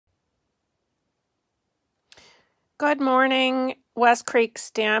Good morning, West Creek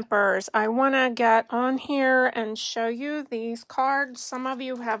Stampers. I want to get on here and show you these cards. Some of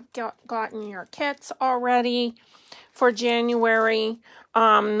you have gotten your kits already for January.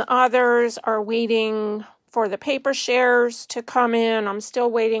 Others are waiting for the paper shares to come in. I'm still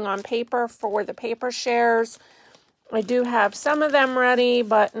waiting on paper for the paper shares. I do have some of them ready,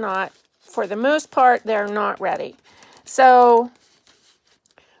 but not for the most part, they're not ready. So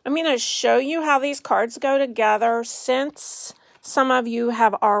I'm going to show you how these cards go together since some of you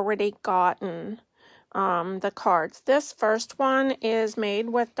have already gotten the cards. This first one is made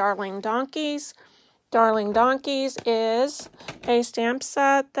with Darling Donkeys. Darling Donkeys is a stamp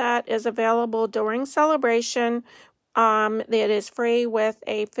set that is available during celebration. It is free with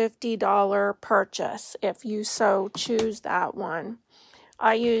a $50 purchase if you so choose that one.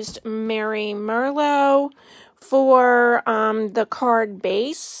 I used Merry Merlot for the card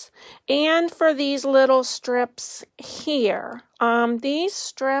base and for these little strips here. These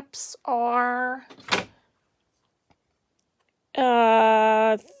strips are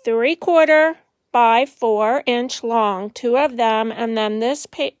 3/4 by 4-inch long, 2 of them, and then this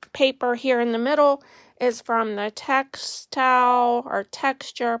paper here in the middle is from the textile or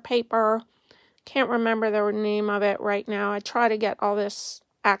texture paper. Can't remember the name of it right now. I try to get all this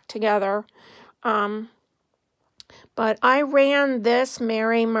act together. But I ran this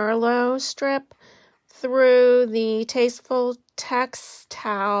Merry Merlot strip through the Tasteful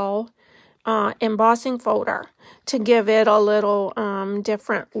Textile embossing folder to give it a little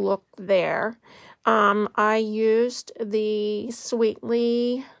different look there. I used the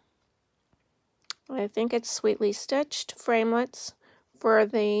Sweetly, I think it's Sweetly Stitched framelits for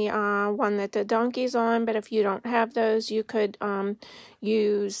the one that the donkey's on, but if you don't have those, you could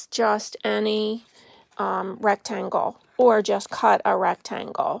use just any rectangle or just cut a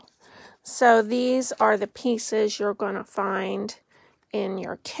rectangle. So these are the pieces you're going to find in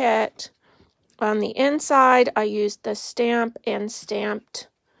your kit. On the inside, I used the stamp and stamped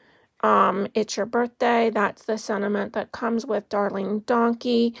It's Your Birthday. That's the sentiment that comes with Darling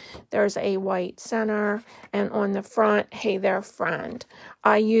Donkey. There's a white center, and on the front, Hey There Friend.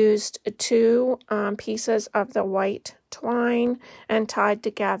 I used 2 pieces of the white twine and tied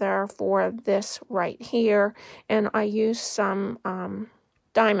together for this right here, and I used some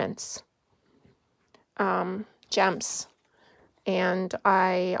diamonds, gems. And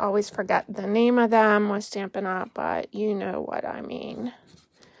I always forget the name of them with Stampin' Up, but you know what I mean.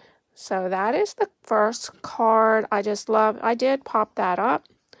 So that is the first card. I did pop that up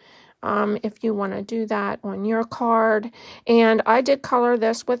if you want to do that on your card. And I did color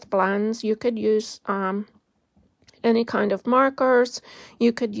this with blends. You could use any kind of markers.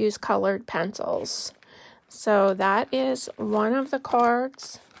 You could use colored pencils. So that is one of the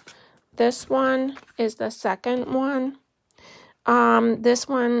cards. This one is the second one. This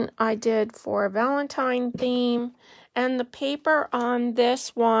one I did for a Valentine theme. And the paper on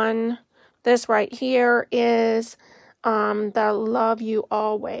this one, this right here, is the Love You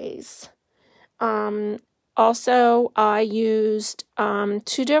Always. Also, I used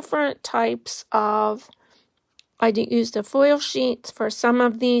 2 different types of, I used the foil sheets for some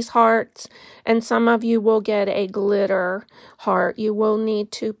of these hearts, and some of you will get a glitter heart. You will need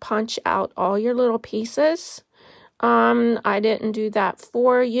to punch out all your little pieces. I didn't do that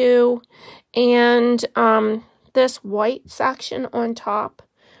for you. And this white section on top,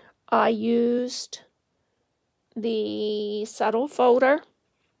 I used the Subtle folder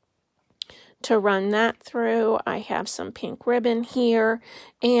to run that through. I have some pink ribbon here,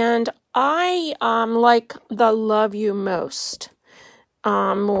 and I like the Love You Most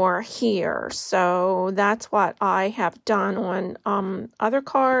more here. So that's what I have done on other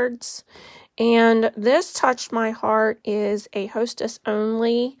cards. And this Touched My Heart is a Hostess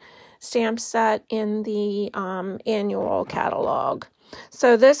Only stamp set in the annual catalog.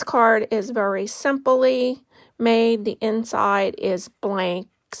 So this card is very simply made. The inside is blank.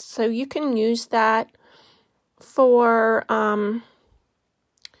 So you can use that for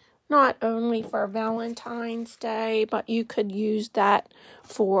not only for Valentine's Day, but you could use that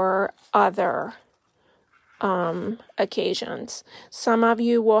for other occasions. Some of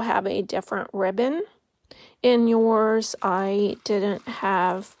you will have a different ribbon in yours. I didn't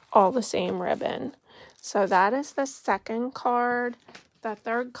have all the same ribbon. So that is the second card. The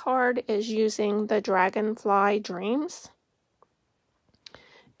third card is using the Dragonfly Dreams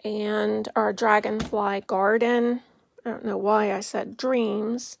and our Dragonfly Garden. I don't know why I said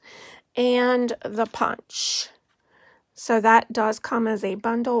dreams. And the punch. So that does come as a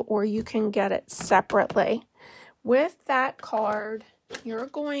bundle, or you can get it separately. With that card, you're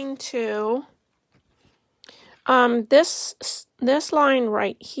going to This line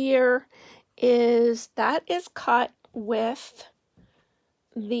right here is cut with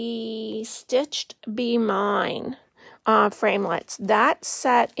the Stitched Be Mine framelits. That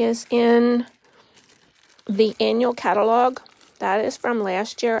set is in the annual catalog. That is from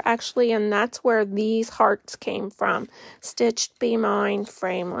last year, actually, and that's where these hearts came from. Stitched Be Mine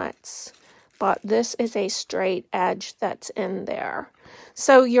framelits. But this is a straight edge that's in there.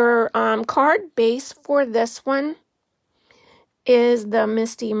 So your card base for this one is the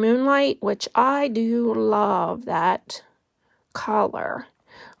Misty Moonlight, which I do love that color.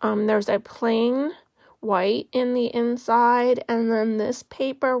 There's a plain white in the inside, and then this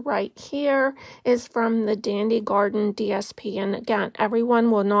paper right here is from the Dandy Garden DSP, and again,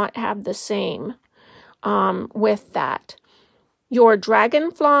 everyone will not have the same with that. Your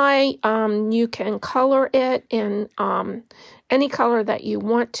dragonfly, you can color it in any color that you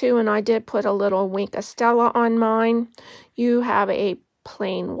want to, and I did put a little Wink of Stella on mine. You have a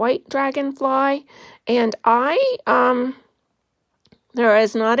plain white dragonfly, and there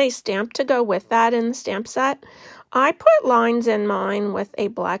is not a stamp to go with that in the stamp set. I put lines in mine with a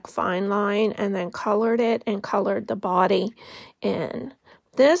black fine line and then colored it and colored the body in.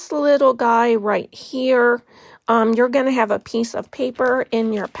 This little guy right here, you're going to have a piece of paper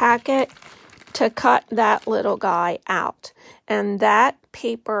in your packet to cut that little guy out. And that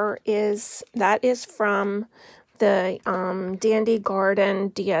paper is from the Dandy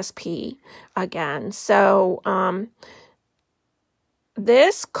Garden DSP again. So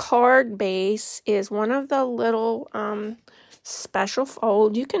this card base is one of the little special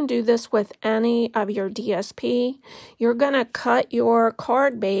fold. You can do this with any of your DSP. You're going to cut your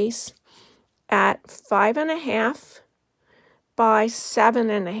card base at 5.5 by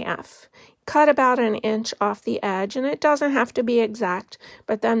 7.5. Cut about an inch off the edge, and it doesn't have to be exact,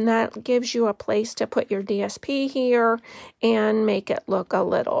 but then that gives you a place to put your DSP here and make it look a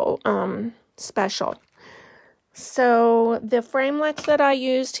little special. So the framelits that I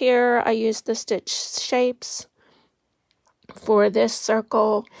used here, I used the Stitch Shapes for this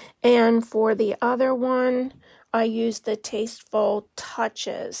circle, and for the other one, I used the Tasteful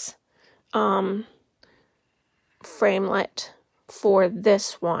Touches framelit for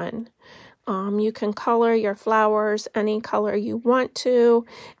this one. You can color your flowers any color you want to,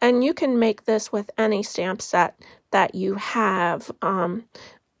 and you can make this with any stamp set that you have.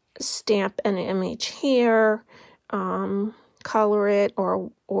 Stamp an image here, color it, or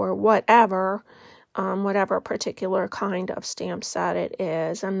whatever, whatever particular kind of stamp set it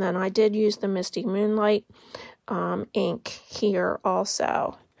is. And then I did use the Misty Moonlight ink here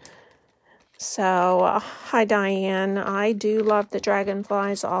also. So, hi Diane, I do love the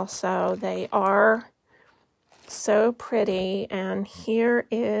dragonflies also. They are so pretty, and here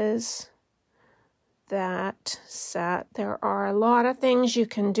is that set. There are a lot of things you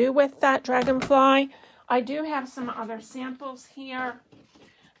can do with that dragonfly. I do have some other samples here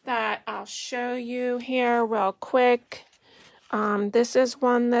that I'll show you here real quick. This is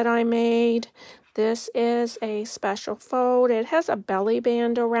one that I made. This is a special fold. It has a belly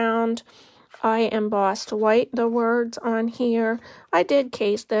band around. I embossed the words on here. I did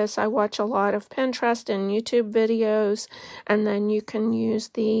case this. I watch a lot of Pinterest and YouTube videos, and then you can use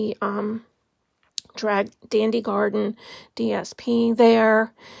the Dandy Garden DSP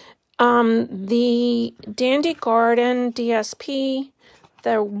there. The Dandy Garden DSP,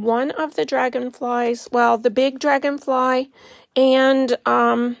 the one of the dragonflies, well, the big dragonfly, and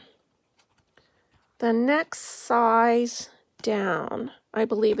the next size down, I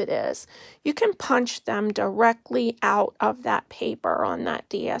believe it is, you can punch them directly out of that paper on that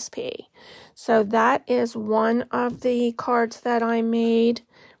DSP. So that is one of the cards that I made.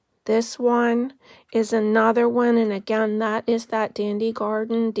 This one is another one, and again, that is that Dandy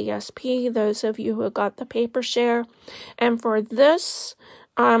Garden DSP, those of you who got the paper share. And for this,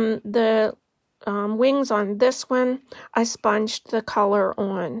 the wings on this one, I sponged the color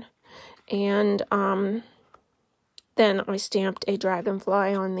on. And then I stamped a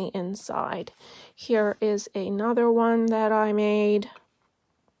dragonfly on the inside. Here is another one that I made.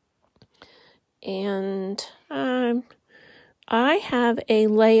 And I have a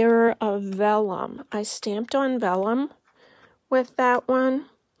layer of vellum. I stamped on vellum with that one.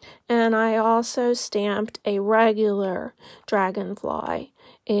 And I also stamped a regular dragonfly.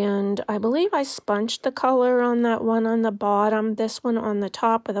 And I believe I sponged the color on that one on the bottom. This one on the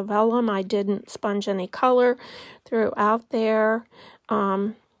top of the vellum, I didn't sponge any color throughout there.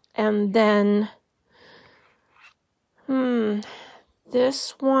 And then,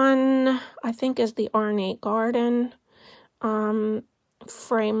 this one, I think, is the Ornate Garden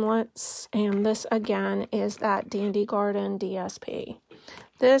framelits, and this again is that Dandy Garden DSP.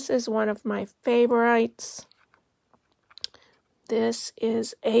 This is one of my favorites. This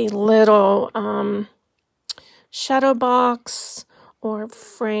is a little shadow box or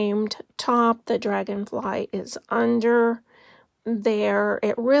framed top. The dragonfly is under there.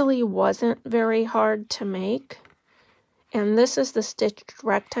 It really wasn't very hard to make. And this is the stitched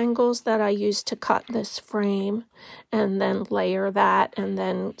rectangles that I used to cut this frame, and then layer that, and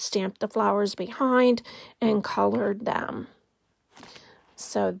then stamp the flowers behind and colored them.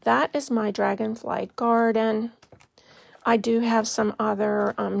 So that is my dragonfly garden. I do have some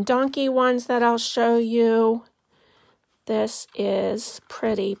other donkey ones that I'll show you. This is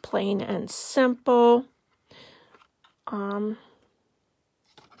pretty plain and simple.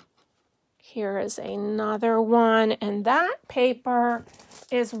 Here is another one, and that paper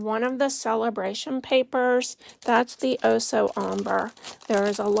is one of the celebration papers. That's the Oso Ombre.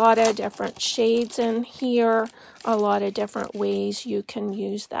 There's a lot of different shades in here, a lot of different ways you can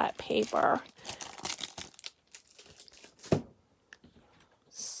use that paper.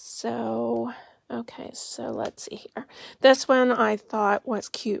 So, okay, so let's see here. This one I thought was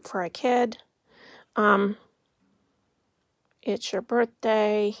cute for a kid. It's your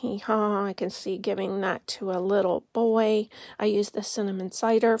birthday, hee-haw. I can see giving that to a little boy. I used the cinnamon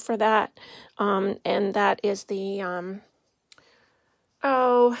cider for that. And that is the,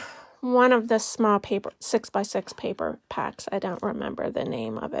 one of the small paper, 6x6 paper packs. I don't remember the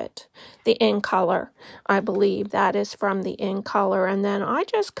name of it. The In Color, I believe that is from the In Color. And then I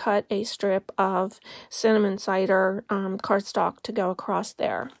just cut a strip of cinnamon cider cardstock to go across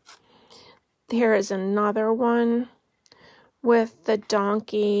there. Here is another one with the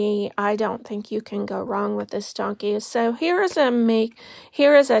donkey. I don't think you can go wrong with this donkey. So here is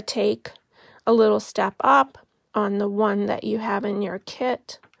a take a little step up on the one that you have in your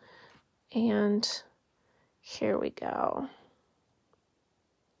kit. And here we go.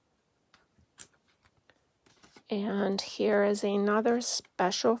 And here is another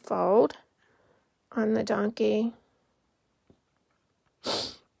special fold on the donkey.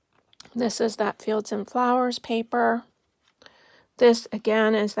 This is that Fields and Flowers paper. This,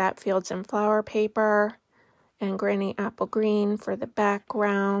 again, is that Fields and Flower paper, and Granny Apple Green for the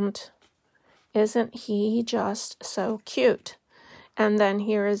background. Isn't he just so cute? And then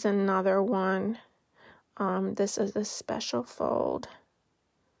here is another one. This is a special fold.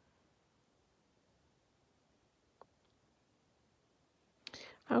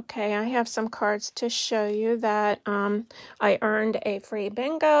 Okay, I have some cards to show you that I earned a free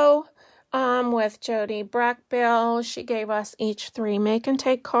bingo with Jody Brackbill. She gave us each 3 make and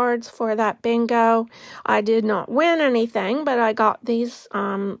take cards for that bingo. I did not win anything, but I got these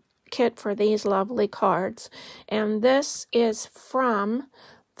kit for these lovely cards. And this is from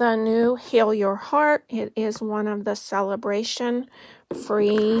the new Heal Your Heart. It is one of the celebration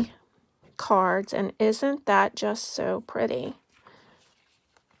free cards, and isn't that just so pretty?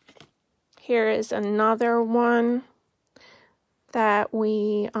 Here is another one that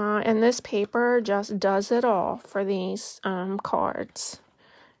we, and this paper just does it all for these cards.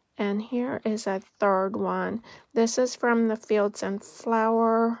 And here is a third one. This is from the Fields and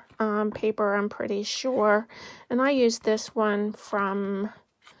Flower paper, I'm pretty sure. And I used this one from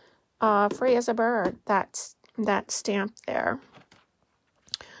Free as a Bird, that stamp there.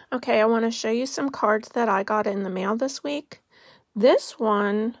 Okay, I want to show you some cards that I got in the mail this week. This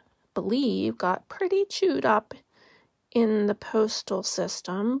one, I believe, got pretty chewed up in the postal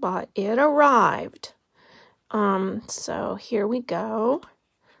system, but it arrived. So here we go.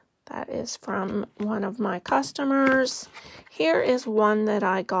 That is from one of my customers. Here is one that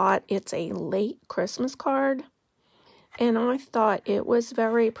I got. It's a late Christmas card, and I thought it was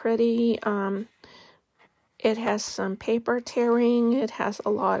very pretty. It has some paper tearing. It has a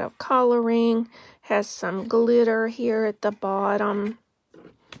lot of coloring. Has some glitter here at the bottom.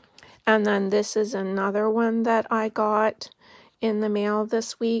 And then this is another one that I got in the mail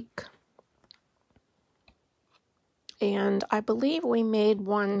this week. And I believe we made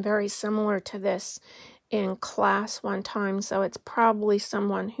one very similar to this in class one time, so it's probably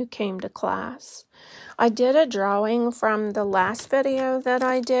someone who came to class. I did a drawing from the last video that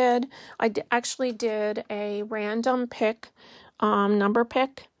I did. Actually did a random pick, number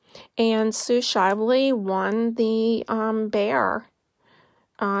pick, and Sue Shively won the bear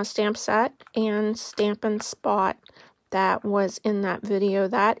stamp set and Stampin' Spot that was in that video.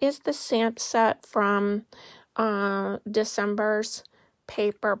 That is the stamp set from December's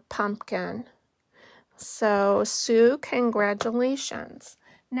Paper Pumpkin. So, Sue, congratulations.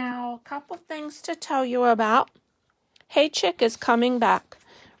 Now, a couple things to tell you about. Hey Chick is coming back.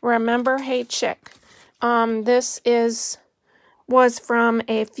 Remember Hey Chick. This was from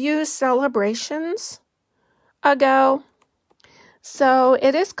a few celebrations ago. So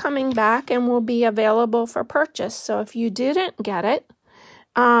it is coming back and will be available for purchase. So if you didn't get it,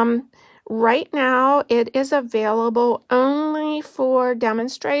 right now it is available only for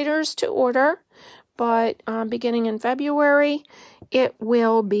demonstrators to order, but beginning in February, it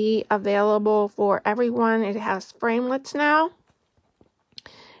will be available for everyone. It has framelits now.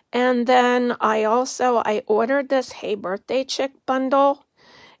 And then I ordered this Hey Birthday Chick bundle.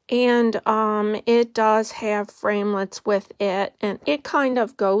 And it does have framelits with it, and it kind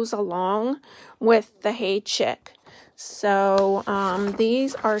of goes along with the Hey Chick. So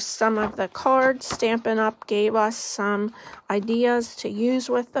these are some of the cards. Stampin' Up! Gave us some ideas to use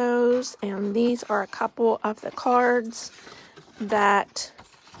with those, and these are a couple of the cards that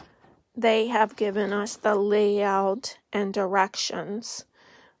they have given us the layout and directions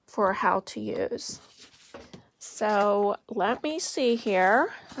for how to use. So let me see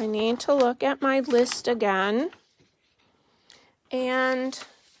here. I need to look at my list again. And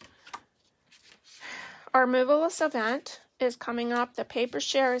our Moveless event is coming up. The paper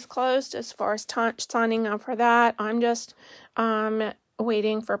share is closed as far as signing up for that. I'm just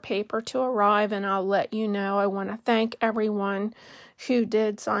waiting for paper to arrive, and I'll let you know. I want to thank everyone who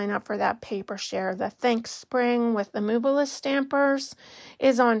did sign up for that paper share. The Thanks Spring with the Moveless Stampers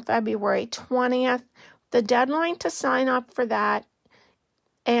is on February 20th. The deadline to sign up for that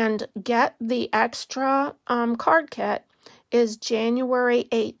and get the extra card kit is January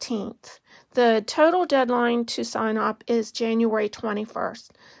 18th. The total deadline to sign up is January 21st.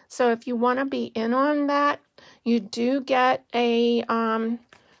 So if you want to be in on that, you do get a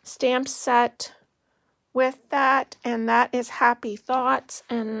stamp set with that, and that is Happy Thoughts.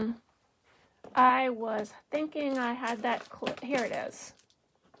 And I was thinking I had that here it is.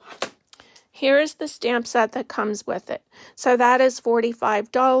 Here is the stamp set that comes with it. So that is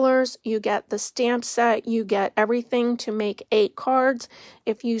 $45. You get the stamp set. You get everything to make 8 cards.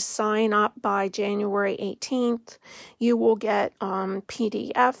 If you sign up by January 18th, you will get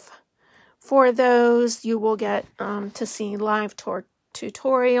PDF for those. You will get to see live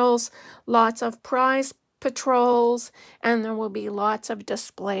tutorials, lots of prize patrols, and there will be lots of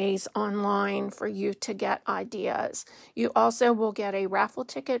displays online for you to get ideas. You also will get a raffle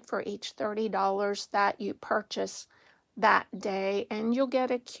ticket for each $30 that you purchase that day, and you'll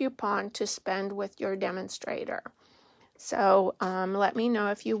get a coupon to spend with your demonstrator. So let me know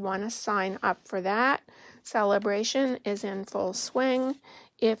if you want to sign up for that. Celebration is in full swing.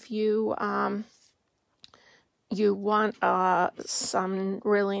 If you want some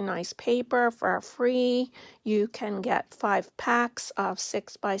really nice paper for free, you can get 5 packs of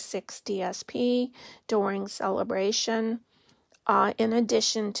 6x6 DSP during celebration, in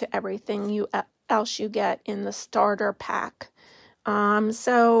addition to everything else you get in the starter pack.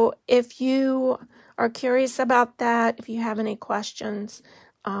 So if you are curious about that, if you have any questions,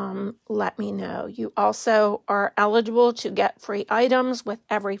 let me know. You also are eligible to get free items with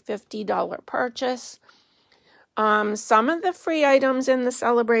every $50 purchase. Some of the free items in the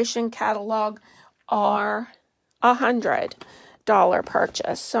celebration catalog are $100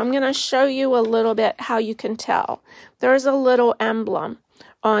 purchase. So I'm going to show you a little bit how you can tell. There's a little emblem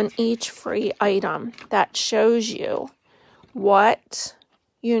on each free item that shows you what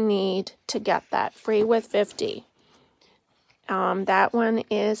you need to get that free with 50. That one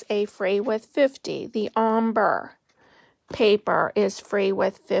is a free with 50. The Ombre paper is free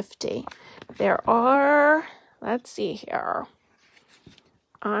with 50. There are... Let's see here.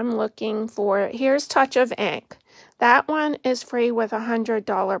 I'm looking for, here's Touch of Ink. That one is free with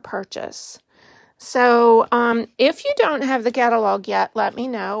 $100 purchase. So if you don't have the catalog yet, let me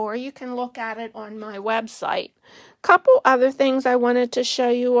know, or you can look at it on my website. Couple other things I wanted to show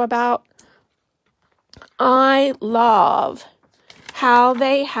you about. I love how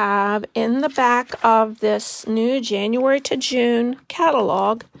they have in the back of this new January to June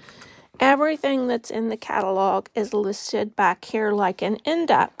catalog, everything that's in the catalog is listed back here like an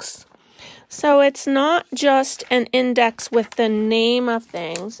index. So it's not just an index with the name of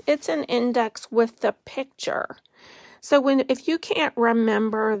things, it's an index with the picture. So if you can't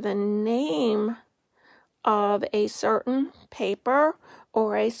remember the name of a certain paper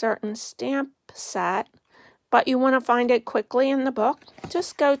or a certain stamp set, but you want to find it quickly in the book,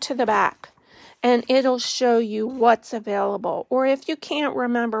 just go to the back. And it'll show you what's available. Or if you can't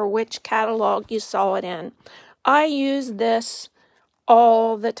remember which catalog you saw it in. I use this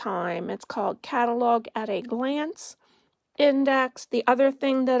all the time. It's called Catalog at a Glance Index. The other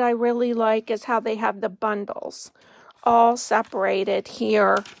thing that I really like is how they have the bundles all separated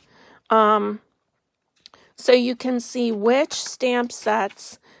here. So you can see which stamp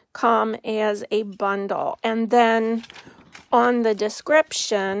sets come as a bundle. And then on the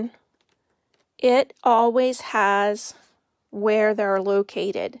description, it always has where they're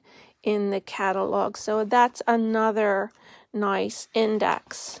located in the catalog. So that's another nice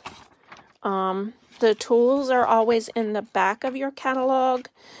index. The tools are always in the back of your catalog,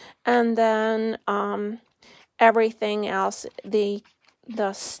 and then everything else, the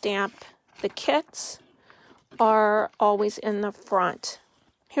stamp, the kits are always in the front.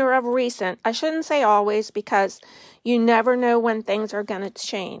 Here of recent, I shouldn't say always because you never know when things are going to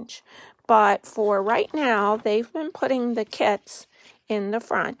change. But for right now, they've been putting the kits in the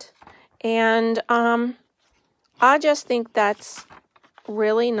front. And I just think that's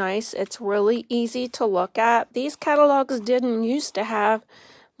really nice. It's really easy to look at. These catalogs didn't used to have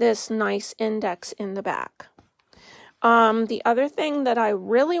this nice index in the back. The other thing that I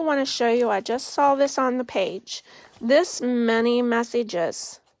really want to show you, I just saw this on the page. This many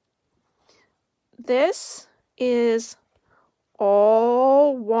messages. This is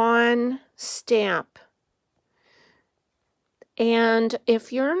all one stamp. And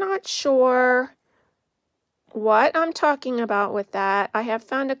if you're not sure what I'm talking about with that, I have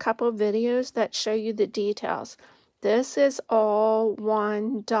found a couple of videos that show you the details. This is all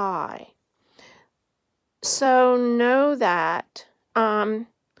one die. So know that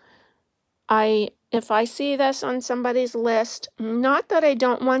if I see this on somebody's list, not that I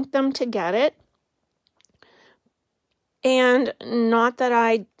don't want them to get it, and not that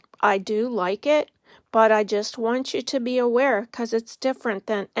I do like it, but I just want you to be aware because it's different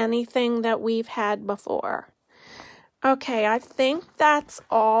than anything that we've had before. Okay, I think that's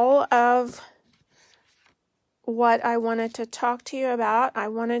all of what I wanted to talk to you about. I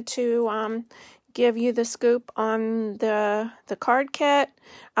wanted to give you the scoop on the card kit.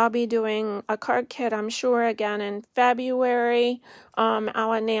 I'll be doing a card kit, I'm sure, again in February.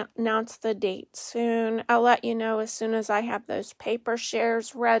 I'll announce the date soon. I'll let you know as soon as I have those paper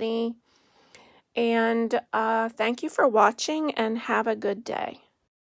shares ready. And thank you for watching and have a good day.